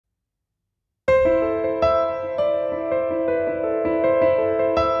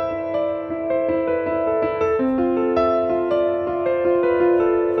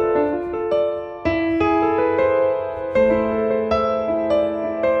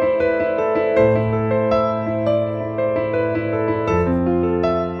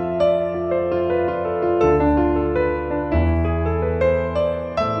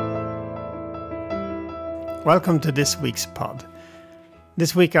Welcome to this week's pod.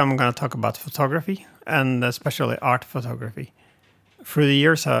 This week I'm going to talk about photography, and especially art photography. Through the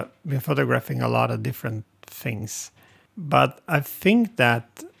years I've been photographing a lot of different things, but I think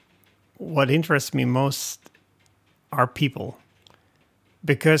that what interests me most are people.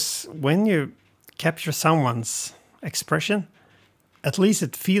 Because when you capture someone's expression, at least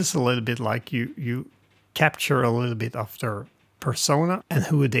it feels a little bit like you capture a little bit of their persona and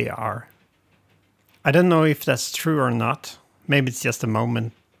who they are. I don't know if that's true or not. Maybe it's just a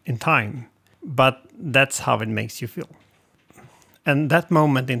moment in time, but that's how it makes you feel. And that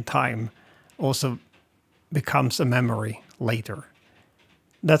moment in time also becomes a memory later.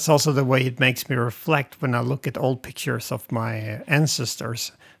 That's also the way it makes me reflect when I look at old pictures of my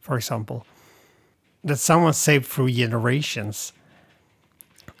ancestors, for example, that someone saved through generations.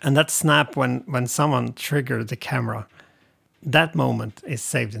 And that snap when someone triggered the camera, that moment is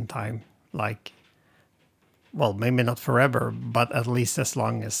saved in time, like, well, maybe not forever, but at least as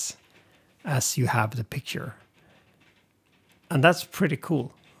long as you have the picture. And that's pretty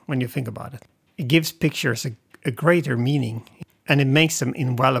cool when you think about it. It gives pictures a greater meaning, and it makes them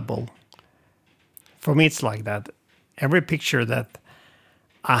invaluable. For me, it's like that. Every picture that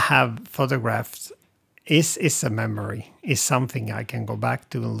I have photographed is a memory, is something I can go back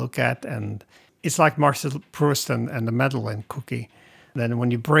to and look at. And it's like Marcel Proust and the Madeleine cookie. Then when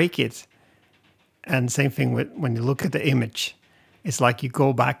you break it, and same thing with when you look at the image, it's like you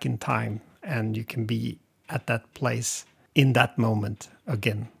go back in time and you can be at that place in that moment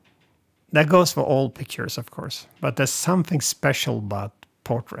again. That goes for all pictures, of course, but there's something special about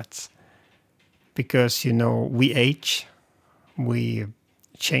portraits because, you know, we age, we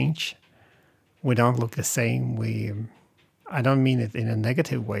change, we don't look the same. I don't mean it in a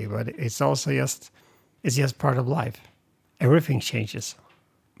negative way, but it's also it's just part of life. Everything changes.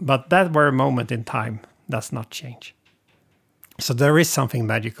 But that very moment in time does not change. So there is something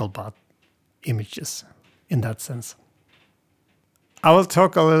magical about images in that sense. I will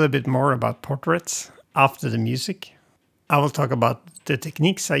talk a little bit more about portraits after the music. I will talk about the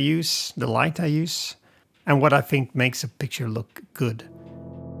techniques I use, the light I use, and what I think makes a picture look good.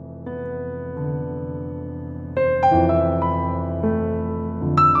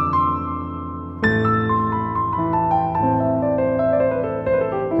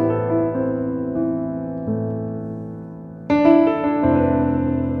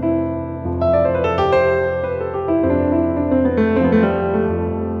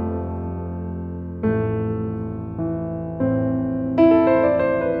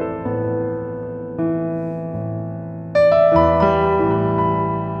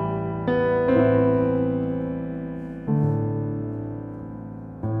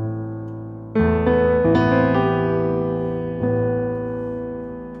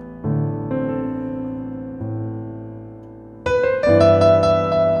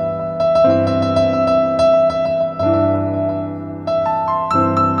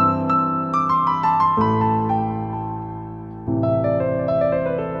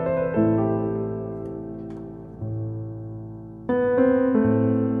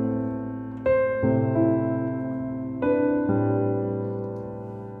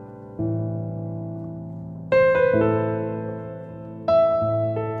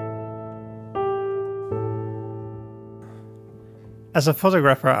 As a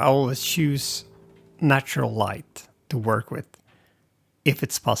photographer, I always choose natural light to work with, if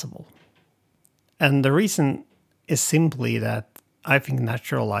it's possible. And the reason is simply that I think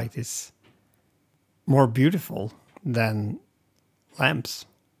natural light is more beautiful than lamps.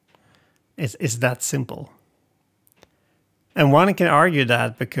 It's that simple. And one can argue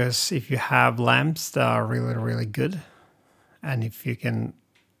that because if you have lamps that are really, really good, and if you can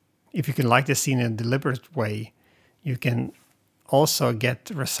light the scene in a deliberate way, you can also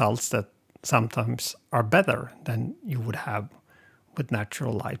get results that sometimes are better than you would have with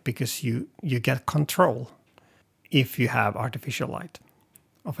natural light, because you get control if you have artificial light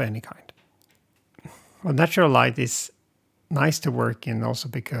of any kind. Well, natural light is nice to work in also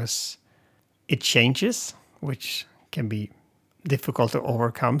because it changes, which can be difficult to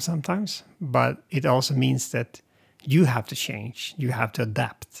overcome sometimes, but it also means that you have to change, you have to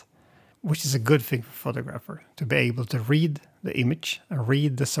adapt, which is a good thing for a photographer, to be able to read the image,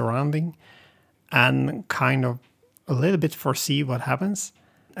 read the surrounding, and kind of a little bit foresee what happens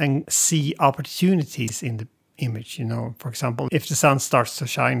and see opportunities in the image. You know, for example, if the sun starts to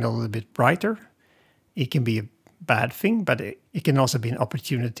shine a little bit brighter, it can be a bad thing, but it can also be an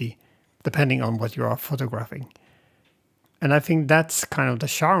opportunity depending on what you are photographing. And I think that's kind of the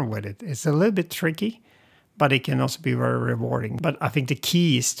charm with it. It's a little bit tricky, but it can also be very rewarding. But I think the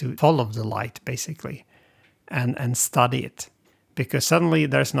key is to follow the light, basically, and study it. Because suddenly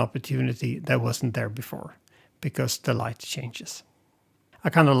there's an opportunity that wasn't there before, because the light changes. I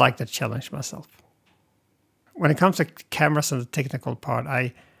kind of like that challenge myself. When it comes to cameras and the technical part,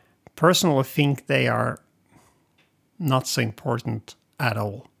 I personally think they are not so important at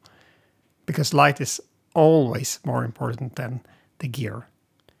all. Because light is always more important than the gear.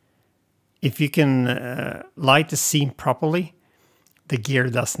 If you can light the scene properly, the gear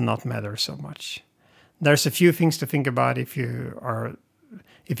does not matter so much. There's a few things to think about if you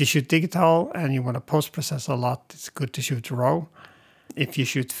shoot digital and you want to post-process a lot, it's good to shoot RAW. If you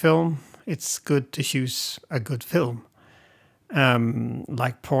shoot film, it's good to choose a good film.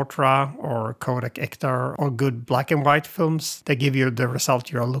 Like Portra or Kodak Ektar or good black and white films, they give you the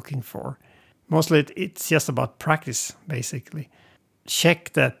result you're looking for. Mostly it's just about practice, basically.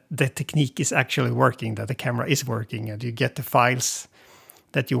 Check that the technique is actually working, that the camera is working, and you get the files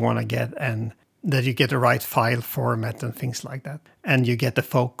that you want to get, and that you get the right file format and things like that. And you get the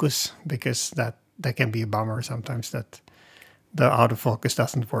focus, because that can be a bummer sometimes that the autofocus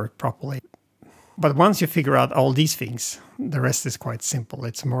doesn't work properly. But once you figure out all these things, the rest is quite simple.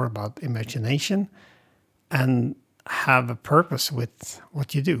 It's more about imagination and have a purpose with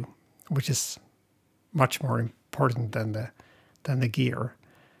what you do, which is much more important than the gear.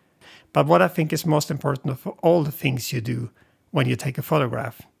 But what I think is most important of all the things you do when you take a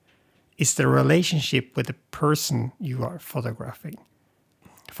photograph is the relationship with the person you are photographing.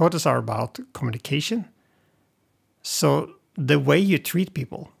 Photos are about communication. So the way you treat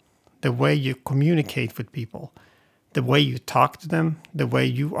people, the way you communicate with people, the way you talk to them, the way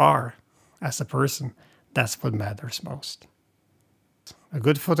you are as a person, that's what matters most. A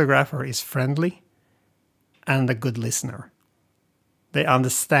good photographer is friendly and a good listener. They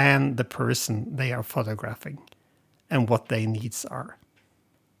understand the person they are photographing and what their needs are.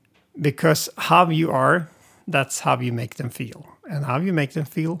 Because how you are, that's how you make them feel. And how you make them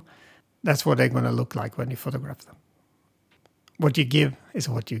feel, that's what they're going to look like when you photograph them. What you give is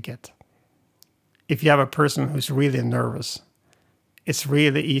what you get. If you have a person who's really nervous, it's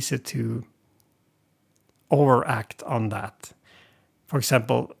really easy to overact on that. For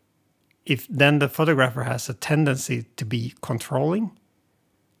example, if then the photographer has a tendency to be controlling,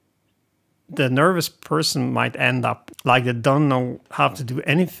 the nervous person might end up like they don't know how to do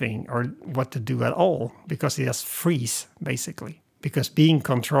anything or what to do at all, because they just freeze, basically. Because being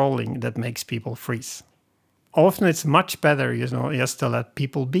controlling, that makes people freeze. Often it's much better, just to let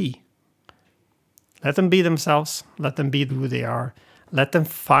people be. Let them be themselves, let them be who they are, let them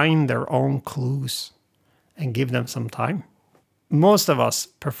find their own clues and give them some time. Most of us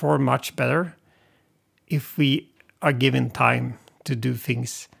perform much better if we are given time to do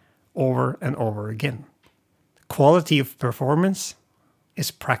things over and over again. Quality of performance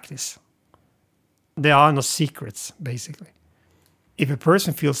is practice. There are no secrets, basically. If a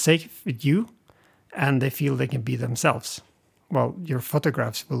person feels safe with you and they feel they can be themselves, well, your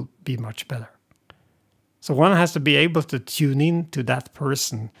photographs will be much better. So one has to be able to tune in to that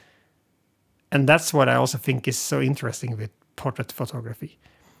person. And that's what I also think is so interesting with portrait photography.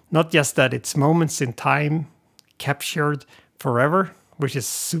 Not just that it's moments in time captured forever, which is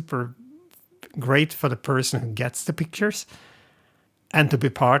super great for the person who gets the pictures and to be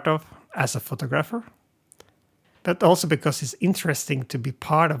part of as a photographer, but also because it's interesting to be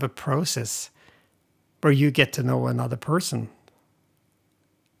part of a process where you get to know another person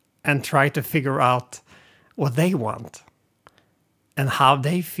and try to figure out what they want and how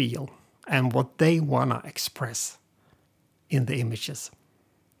they feel and what they want to express in the images.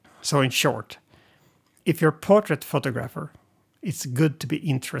 So in short, if you're a portrait photographer, it's good to be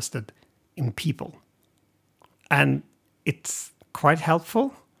interested in people. And it's quite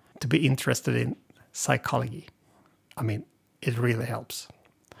helpful to be interested in psychology. I mean, it really helps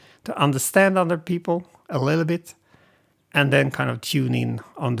to understand other people a little bit and then kind of tune in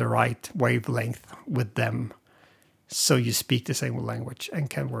on the right wavelength with them so you speak the same language and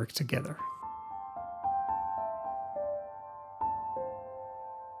can work together.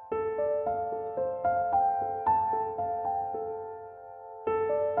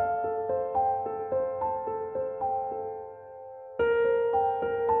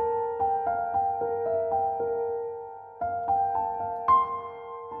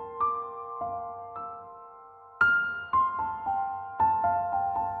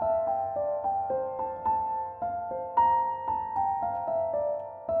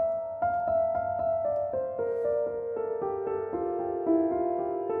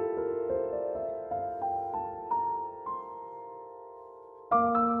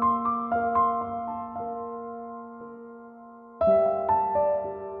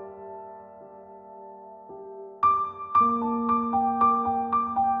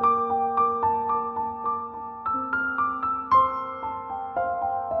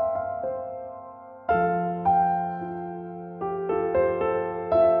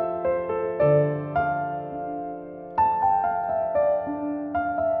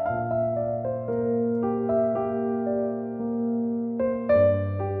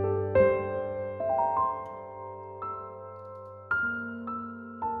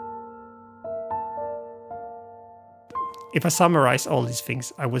 If I summarize all these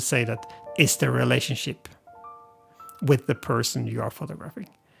things, I would say that it's the relationship with the person you are photographing.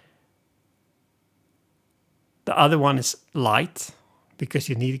 The other one is light, because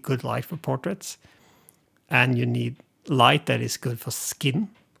you need good light for portraits. And you need light that is good for skin.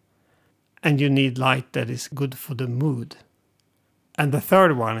 And you need light that is good for the mood. And the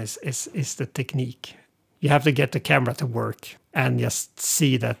third one is the technique. You have to get the camera to work and just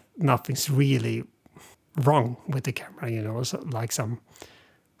see that nothing's really wrong with the camera, you know, so like some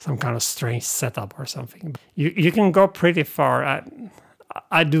kind of strange setup or something. You can go pretty far.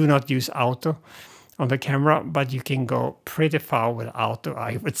 I do not use auto on the camera, but you can go pretty far with auto,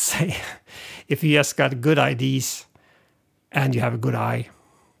 I would say. If you just got good ideas and you have a good eye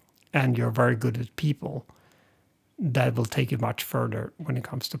and you're very good with people, that will take you much further when it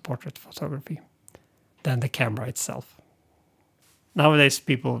comes to portrait photography than the camera itself. Nowadays,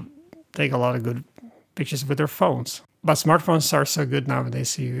 people take a lot of good pictures with their phones. But smartphones are so good nowadays,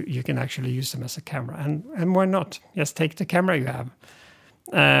 so you can actually use them as a camera. And why not? Just take the camera you have,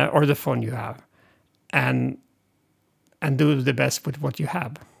 or the phone you have, and do the best with what you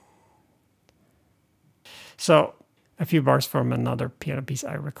have. So, a few bars from another piano piece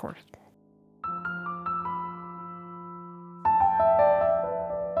I recorded.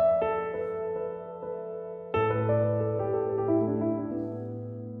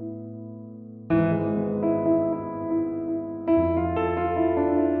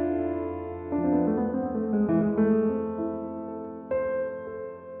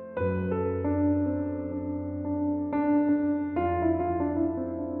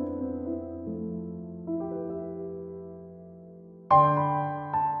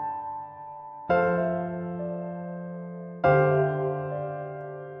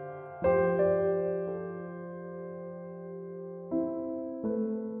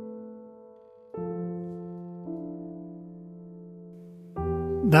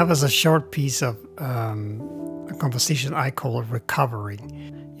 That was a short piece of a composition I call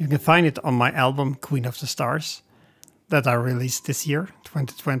Recovering. You can find it on my album Queen of the Stars that I released this year,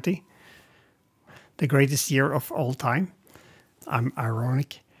 2020. The greatest year of all time. I'm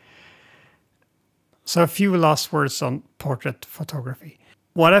ironic. So a few last words on portrait photography.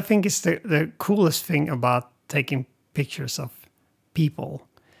 What I think is the coolest thing about taking pictures of people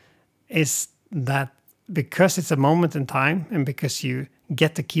is that because it's a moment in time and because you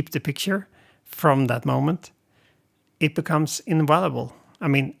get to keep the picture from that moment, it becomes invaluable. I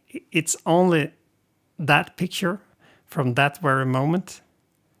mean, it's only that picture from that very moment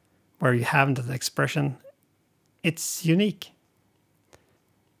where you have that expression. It's unique.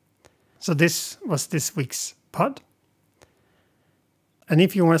 So this was this week's pod. And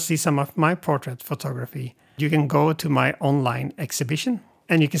if you want to see some of my portrait photography, you can go to my online exhibition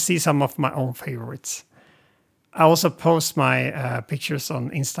and you can see some of my own favorites. I also post my pictures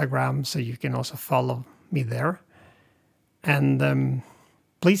on Instagram, so you can also follow me there. And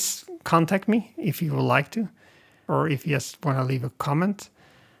please contact me if you would like to, or if you just want to leave a comment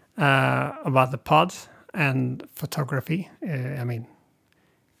about the pod and photography. I mean,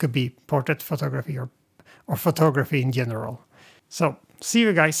 could be portrait photography or photography in general. So, see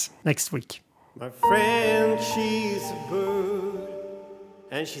you guys next week. My friend, she's a bird,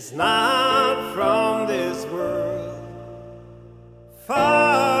 and she's not from this world.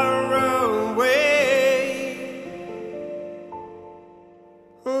 Far away,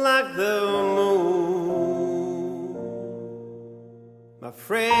 like the moon. My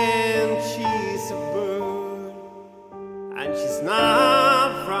friend, she's a bird, and she's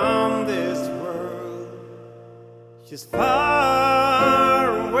not from this world. She's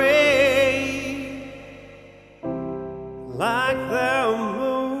far away, like the moon.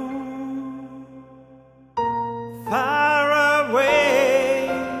 Far away,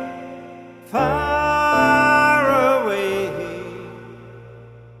 far away.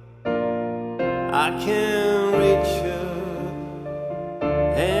 I can't reach her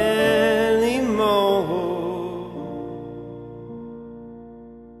anymore.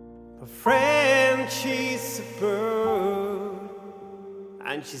 A friend, she's a bird,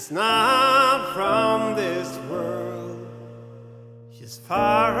 and she's not from this world. She's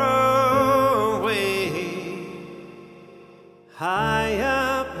far away.